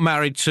she got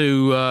married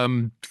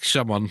to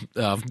someone,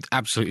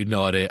 absolutely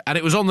no idea, and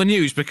it was on the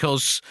news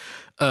because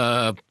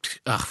if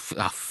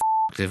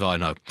I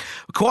know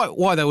quite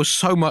why there was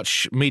so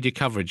much media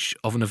coverage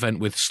of an event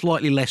with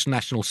slightly less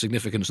national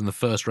significance in the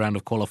first round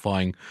of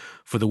qualifying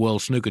for the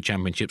World Snooker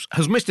Championships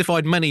has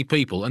mystified many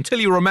people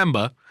until you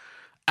remember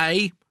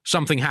A,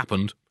 something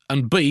happened,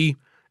 and B,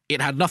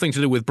 it had nothing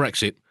to do with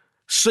Brexit,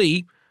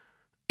 C,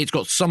 it's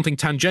got something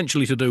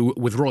tangentially to do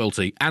with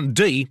royalty, and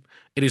D,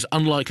 it is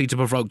unlikely to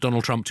provoke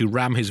Donald Trump to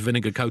ram his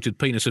vinegar-coated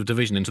penis of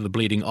division into the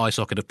bleeding eye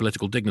socket of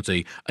political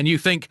dignity. And you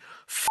think,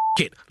 f***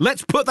 it,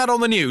 let's put that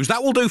on the news.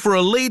 That will do for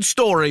a lead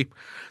story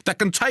that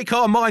can take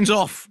our minds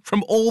off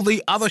from all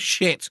the other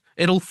shit.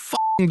 It'll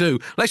f***ing do.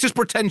 Let's just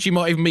pretend she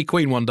might even be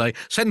Queen one day,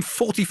 send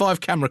 45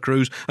 camera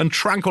crews and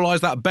tranquilise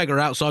that beggar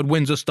outside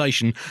Windsor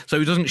Station so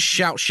he doesn't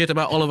shout shit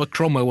about Oliver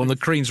Cromwell when the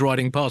Queen's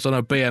riding past on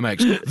her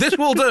BMX. This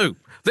will do.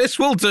 This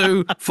will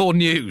do for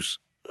news.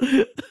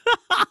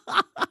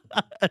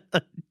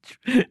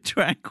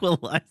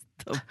 Tranquilize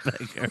the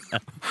beggar.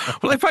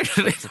 Well,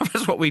 basically,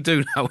 that's what we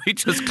do now. We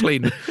just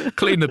clean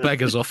the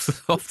beggars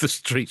off the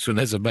streets when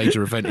there's a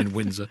major event in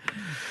Windsor.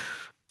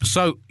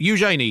 So,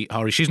 Eugenie,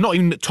 Hari, she's not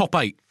even the top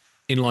 8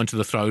 in line to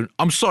the throne.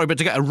 I'm sorry, but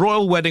to get a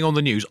royal wedding on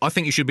the news, I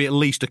think you should be at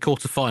least a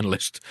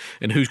quarter-finalist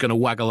in who's going to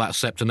waggle that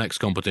scepter next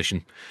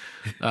competition.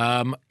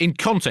 In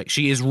context,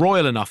 she is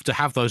royal enough to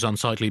have those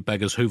unsightly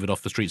beggars hoovered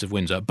off the streets of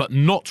Windsor, but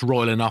not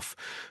royal enough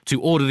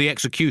to order the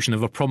execution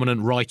of a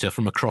prominent writer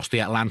from across the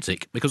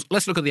Atlantic. Because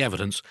let's look at the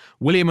evidence.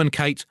 William and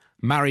Kate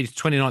married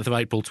 29th of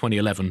April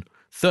 2011.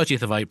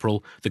 30th of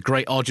April, the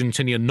great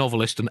Argentinian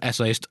novelist and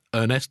essayist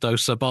Ernesto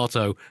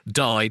Sabato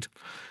died.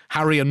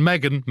 Harry and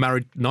Meghan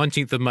married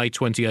 19th of May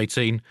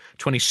 2018.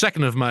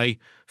 22nd of May,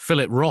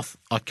 Philip Roth,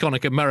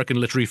 iconic American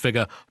literary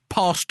figure,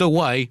 passed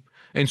away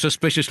in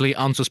suspiciously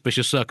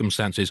unsuspicious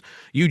circumstances.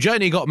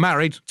 Eugenie got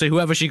married to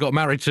whoever she got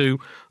married to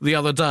the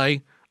other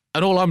day,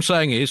 and all I'm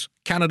saying is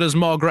Canada's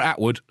Margaret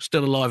Atwood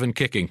still alive and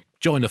kicking.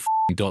 Join the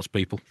f***ing dots,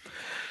 people.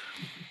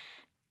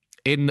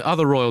 In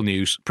other royal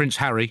news, Prince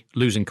Harry,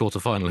 losing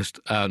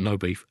quarter-finalist, no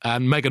beef,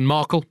 and Meghan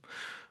Markle,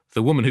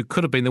 the woman who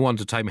could have been the one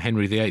to tame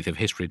Henry VIII if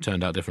history had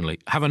turned out differently,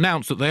 have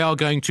announced that they are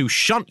going to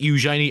shunt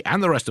Eugenie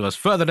and the rest of us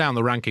further down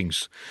the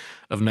rankings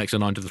of next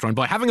in line to the throne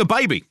by having a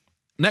baby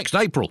next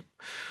April.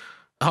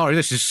 Hari,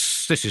 this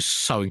is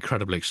so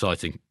incredibly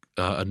exciting.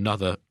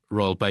 Another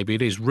royal baby.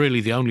 It is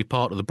really the only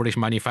part of the British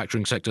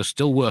manufacturing sector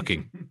still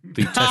working,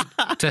 the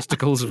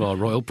testicles of our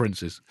royal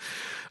princes.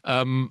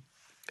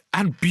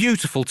 And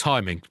beautiful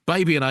timing.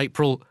 Baby in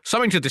April,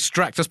 something to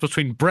distract us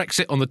between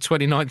Brexit on the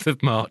 29th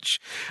of March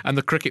and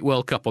the Cricket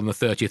World Cup on the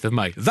 30th of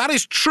May. That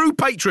is true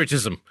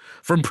patriotism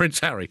from Prince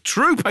Harry.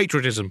 True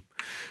patriotism.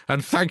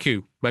 And thank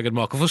you, Meghan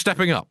Markle, for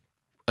stepping up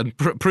and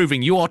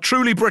proving you are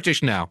truly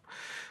British now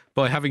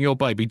by having your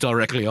baby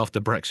directly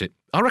after Brexit.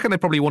 I reckon they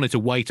probably wanted to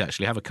wait,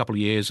 actually, have a couple of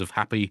years of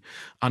happy,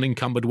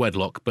 unencumbered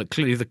wedlock, but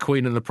clearly the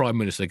Queen and the Prime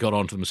Minister got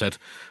on to them and said,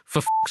 for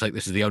f***'s sake,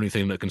 this is the only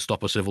thing that can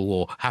stop a civil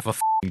war. Have a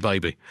f***ing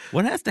baby.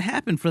 What has to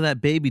happen for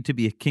that baby to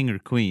be a king or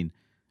queen?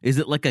 Is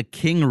it like a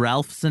King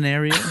Ralph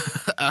scenario?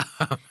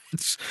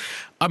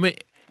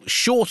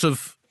 Short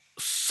of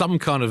some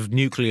kind of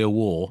nuclear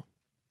war,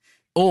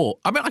 or,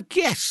 I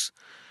guess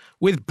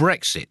with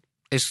Brexit,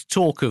 there's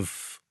talk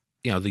of,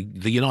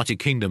 the United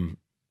Kingdom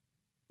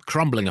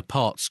crumbling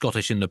apart,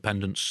 Scottish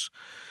independence,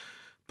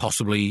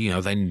 possibly,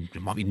 then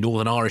it might be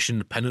Northern Irish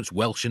independence,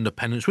 Welsh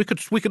independence. We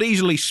could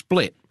easily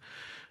split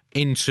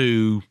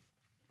into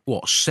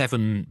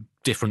 7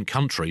 different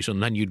countries,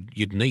 and then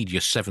you'd need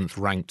your 7th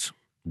ranked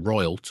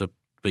royal to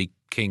be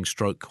king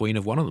stroke queen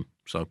of one of them.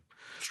 So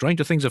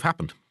stranger things have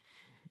happened.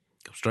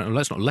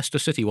 Let's not. Leicester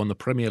City won the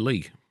Premier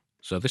League,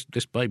 so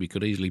this baby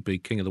could easily be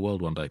king of the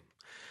world one day.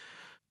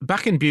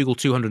 Back in Bugle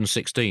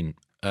 216,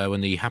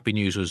 when the happy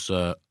news was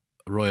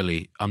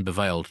royally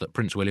unveiled that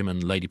Prince William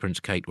and Lady Prince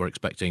Kate were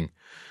expecting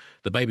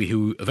the baby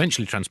who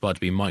eventually transpired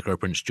to be Micro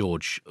Prince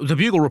George, the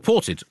Bugle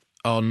reported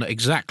on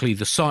exactly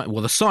the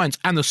science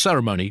and the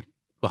ceremony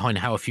behind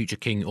how a future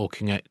king or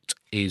kingette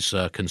is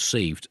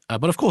conceived.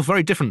 But of course,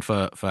 very different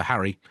for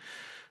Harry,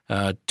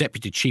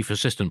 Deputy Chief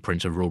Assistant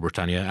Prince of Royal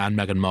Britannia, and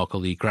Meghan Markle,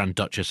 the Grand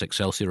Duchess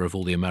Excelsior of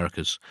all the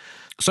Americas.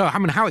 So,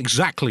 how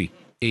exactly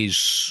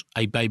is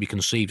a baby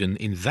conceived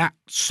in that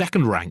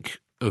second rank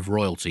of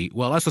royalty?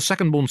 Well, as the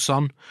second-born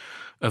son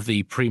of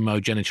the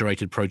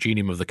primogeniturated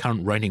progenium of the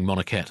current reigning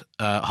monarchette,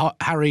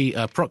 Harry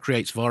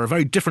procreates via a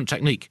very different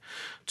technique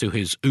to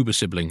his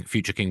uber-sibling,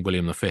 future King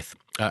William V.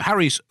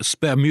 Harry's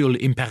spermule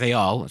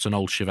impériale, that's an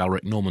old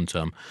chivalric Norman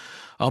term,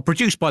 are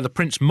produced by the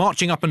prince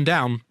marching up and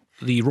down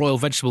the Royal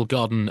Vegetable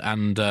Garden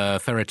and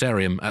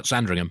Ferretarium at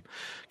Sandringham,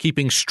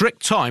 keeping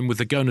strict time with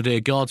the Grenadier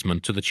Guardsmen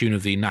to the tune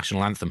of the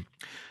national anthem.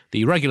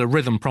 The regular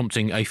rhythm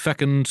prompting a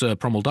fecund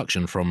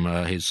promulduction from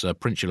his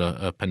princeula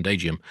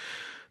appendagium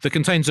that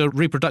contains a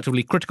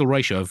reproductively critical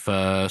ratio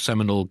of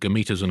seminal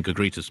gametas and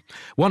gagritas.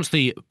 Once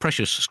the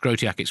precious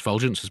scrotiac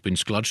exfulgence has been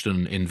skludged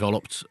and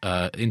enveloped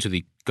into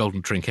the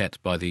golden trinket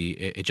by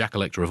the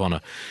ejaculator of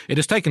honour, it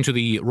is taken to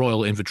the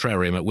Royal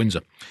Invitrarium at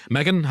Windsor.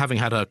 Meghan, having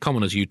had her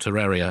commoner's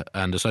euteraria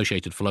and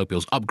associated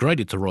fallopials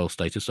upgraded to royal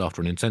status after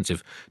an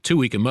intensive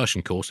 2-week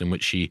immersion course in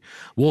which she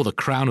wore the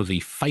crown of the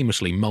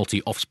famously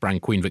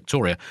multi-offsprang Queen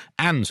Victoria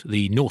and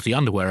the naughty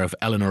underwear of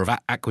Eleanor of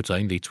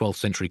Aquitaine, the 12th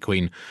century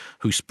queen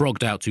who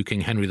sprogged out to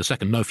King Henry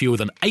II no fewer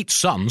than 8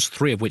 sons,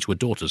 3 of which were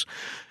daughters.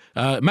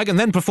 Meghan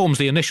then performs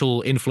the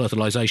initial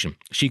infertilization.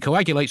 She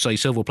coagulates a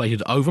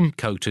silver-plated ovum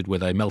coated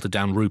with a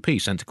melted-down rupee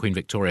sent to Queen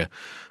Victoria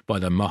by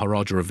the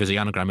Maharaja of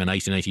Vizianagram in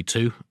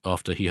 1882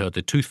 after he heard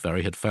the tooth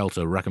fairy had failed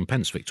to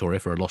recompense Victoria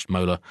for a lost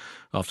molar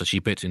after she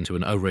bit into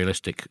an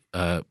over-realistic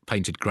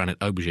painted granite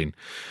aubergine.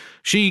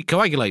 She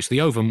coagulates the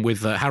ovum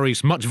with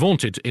Harry's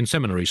much-vaunted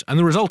inseminaries, and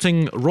the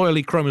resulting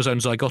royally chromosome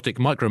zygotic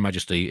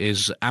micromajesty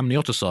is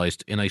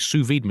amnioticized in a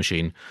sous vide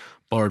machine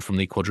borrowed from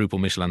the quadruple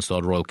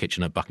Michelin-starred royal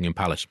kitchen at Buckingham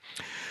Palace.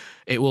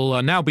 It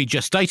will now be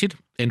gestated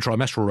in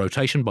trimestral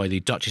rotation by the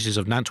Duchesses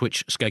of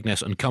Nantwich,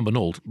 Skegness and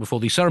Cumbernauld before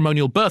the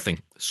ceremonial birthing,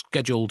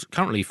 scheduled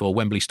currently for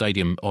Wembley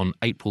Stadium on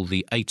April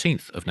the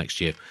 18th of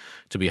next year,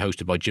 to be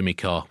hosted by Jimmy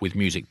Carr with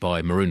music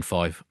by Maroon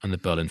 5 and the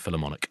Berlin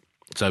Philharmonic.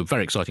 So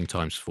very exciting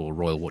times for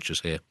royal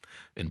watchers here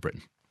in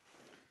Britain.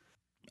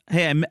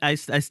 Hey, I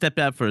stepped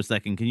out for a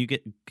second. Can you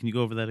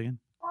go over that again?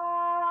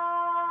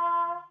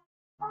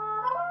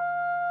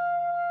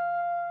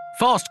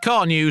 Fast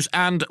car news,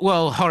 and,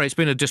 well, Harry, it's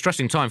been a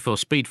distressing time for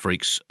speed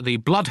freaks. The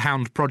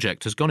Bloodhound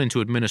project has gone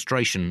into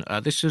administration.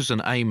 This is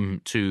an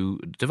aim to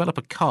develop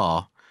a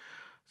car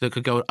that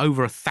could go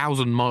over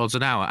 1,000 miles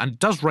an hour and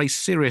does raise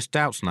serious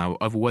doubts now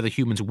over whether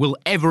humans will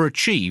ever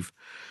achieve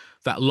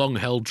that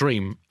long-held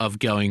dream of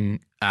going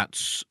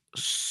at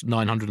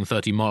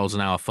 930 miles an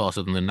hour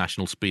faster than the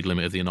national speed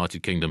limit of the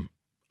United Kingdom.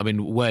 I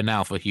mean, where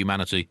now for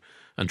humanity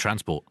and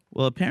transport?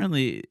 Well,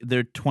 apparently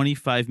they're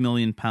 25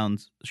 million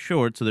pounds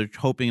short, so they're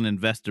hoping an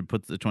investor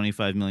puts the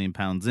 25 million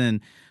pounds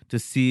in to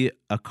see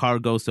a car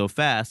go so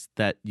fast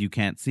that you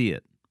can't see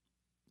it.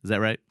 Is that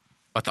right?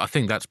 I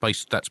think that's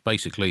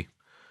basically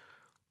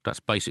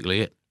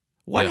it.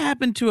 What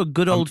happened to a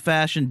good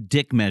old-fashioned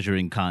dick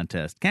measuring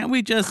contest? Can't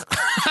we just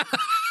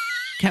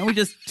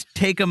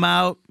take them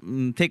out,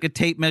 and take a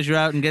tape measure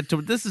out and get to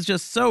it? This is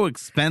just so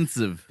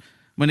expensive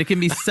when it can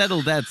be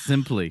settled that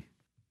simply.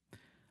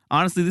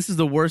 Honestly, this is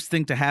the worst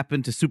thing to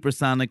happen to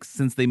Supersonics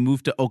since they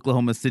moved to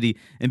Oklahoma City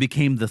and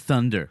became the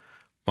Thunder.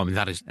 I mean,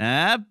 that is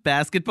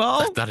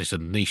basketball. That is a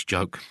niche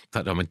joke.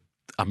 I'm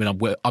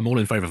all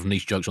in favour of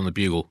niche jokes on the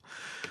Bugle,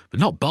 but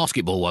not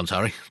basketball ones,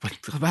 Harry.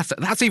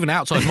 That's even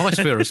outside my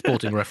sphere of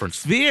sporting reference.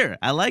 Sphere,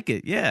 I like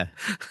it. Yeah.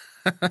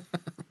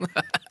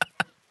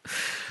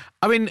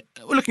 I mean,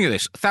 looking at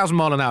this,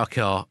 1,000-mile-an-hour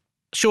car,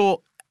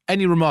 sure,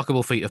 any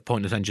remarkable feat of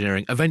pointless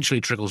engineering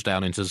eventually trickles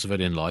down into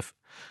civilian life.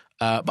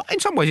 But in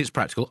some ways it's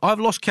practical. I've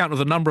lost count of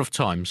the number of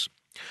times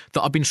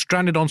that I've been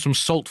stranded on some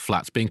salt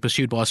flats being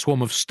pursued by a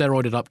swarm of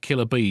steroided-up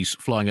killer bees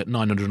flying at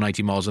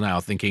 980 miles an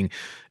hour, thinking,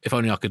 if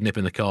only I could nip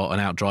in the car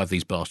and outdrive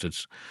these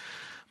bastards.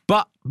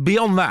 But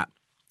beyond that,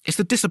 it's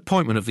the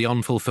disappointment of the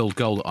unfulfilled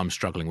goal that I'm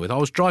struggling with. I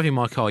was driving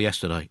my car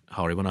yesterday,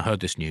 Hari, when I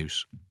heard this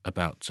news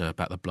about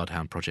the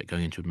Bloodhound project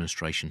going into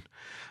administration.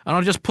 And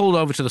I just pulled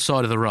over to the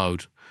side of the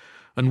road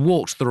and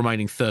walked the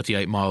remaining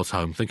 38 miles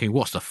home, thinking,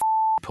 what's the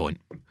point?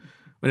 I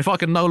mean, if I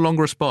can no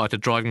longer aspire to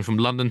driving from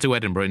London to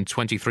Edinburgh in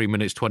 23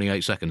 minutes,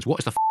 28 seconds, what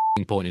is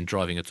the point in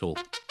driving at all?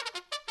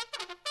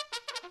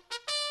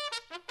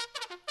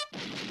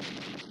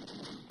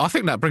 I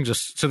think that brings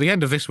us to the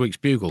end of this week's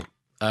Bugle.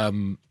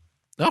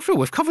 After all,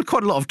 we've covered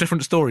quite a lot of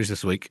different stories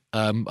this week.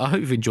 I hope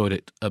you've enjoyed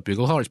it,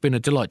 Bugle. Hari, it's been a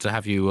delight to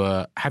have you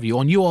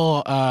on. You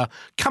are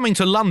coming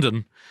to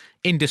London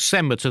in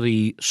December to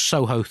the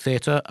Soho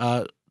Theatre.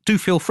 Do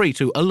feel free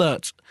to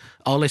alert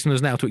our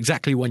listeners now to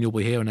exactly when you'll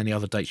be here and any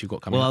other dates you've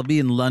got coming up. Well, I'll be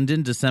in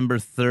London December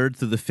 3rd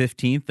through the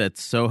 15th at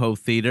Soho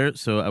Theatre,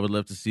 so I would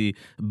love to see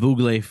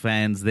Bugle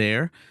fans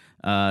there.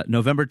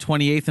 November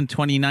 28th and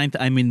 29th,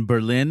 I'm in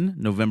Berlin.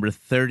 November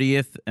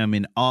 30th, I'm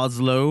in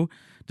Oslo.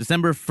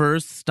 December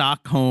 1st,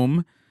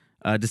 Stockholm.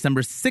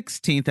 December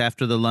 16th,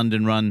 after the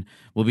London run,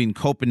 we'll be in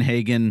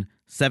Copenhagen.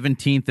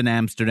 17th in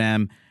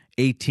Amsterdam.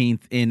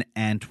 18th in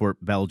Antwerp,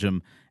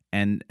 Belgium.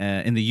 And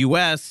in the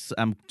U.S.,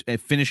 I'm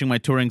finishing my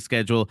touring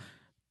schedule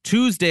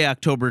Tuesday,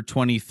 October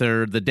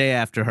 23rd, the day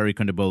after Hari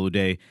Kondabolu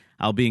Day.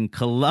 I'll be in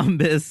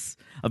Columbus.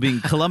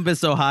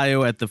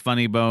 Ohio at the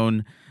Funny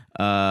Bone,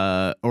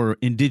 or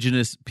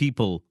Indigenous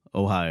People,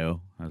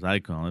 Ohio, as I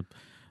call it.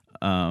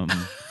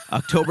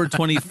 October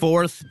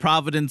 24th,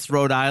 Providence,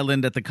 Rhode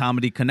Island at the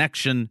Comedy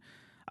Connection.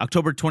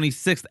 October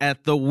 26th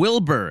at the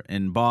Wilbur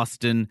in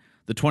Boston.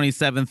 The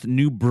 27th,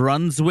 New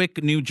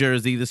Brunswick, New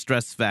Jersey, the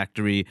Stress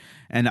Factory.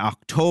 And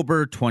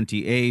October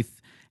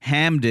 28th,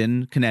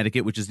 Hamden,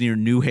 Connecticut, which is near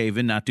New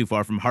Haven, not too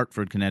far from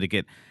Hartford,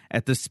 Connecticut,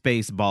 at the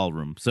Space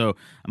Ballroom. So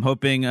I'm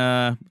hoping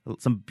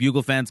some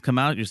Bugle fans come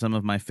out. You're some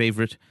of my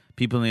favorite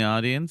people in the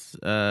audience.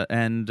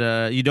 And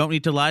you don't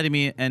need to lie to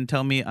me and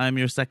tell me I'm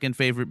your second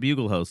favorite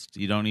Bugle host.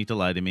 You don't need to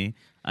lie to me.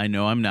 I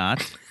know I'm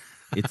not.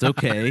 It's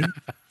okay.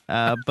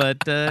 But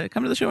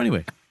come to the show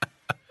anyway.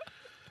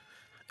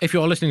 If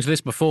you're listening to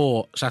this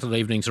before Saturday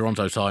evening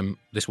Toronto time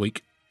this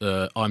week,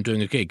 I'm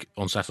doing a gig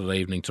on Saturday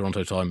evening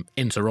Toronto time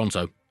in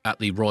Toronto at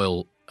the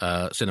Royal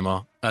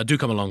Cinema. Do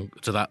come along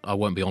to that. I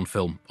won't be on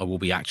film. I will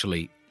be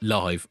actually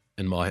live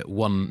in my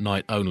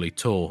one-night-only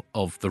tour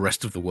of the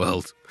rest of the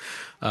world.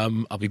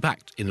 I'll be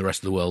back in the rest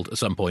of the world at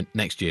some point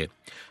next year.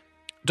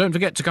 Don't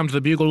forget to come to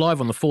the Bugle Live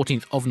on the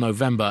 14th of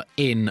November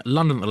in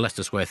London at the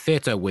Leicester Square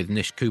Theatre with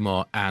Nish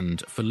Kumar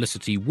and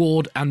Felicity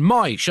Ward, and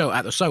my show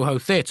at the Soho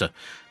Theatre.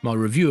 My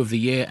review of the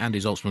year,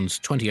 Andy Zaltzman's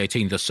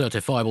 2018 The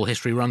Certifiable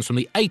History runs from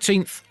the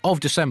 18th of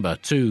December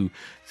to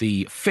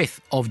the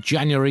 5th of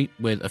January,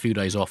 with a few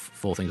days off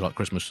for things like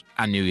Christmas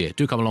and New Year.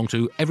 Do come along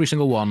to every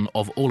single one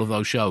of all of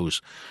those shows.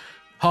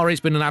 Hari,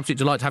 it's been an absolute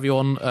delight to have you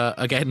on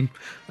again.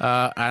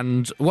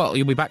 And, well,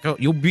 you'll be back.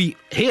 You'll be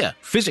here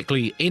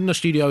physically in the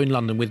studio in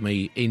London with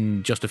me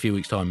in just a few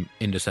weeks' time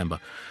in December.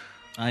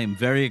 I am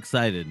very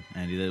excited,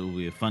 Andy. That will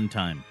be a fun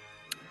time.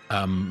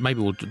 Maybe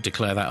we'll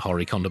declare that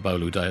Hari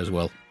Kondabolu Day as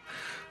well.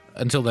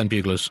 Until then,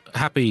 Buglers,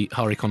 happy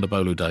Hari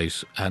Kondabolu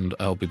days, and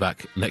I'll be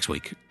back next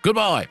week.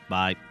 Goodbye.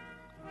 Bye.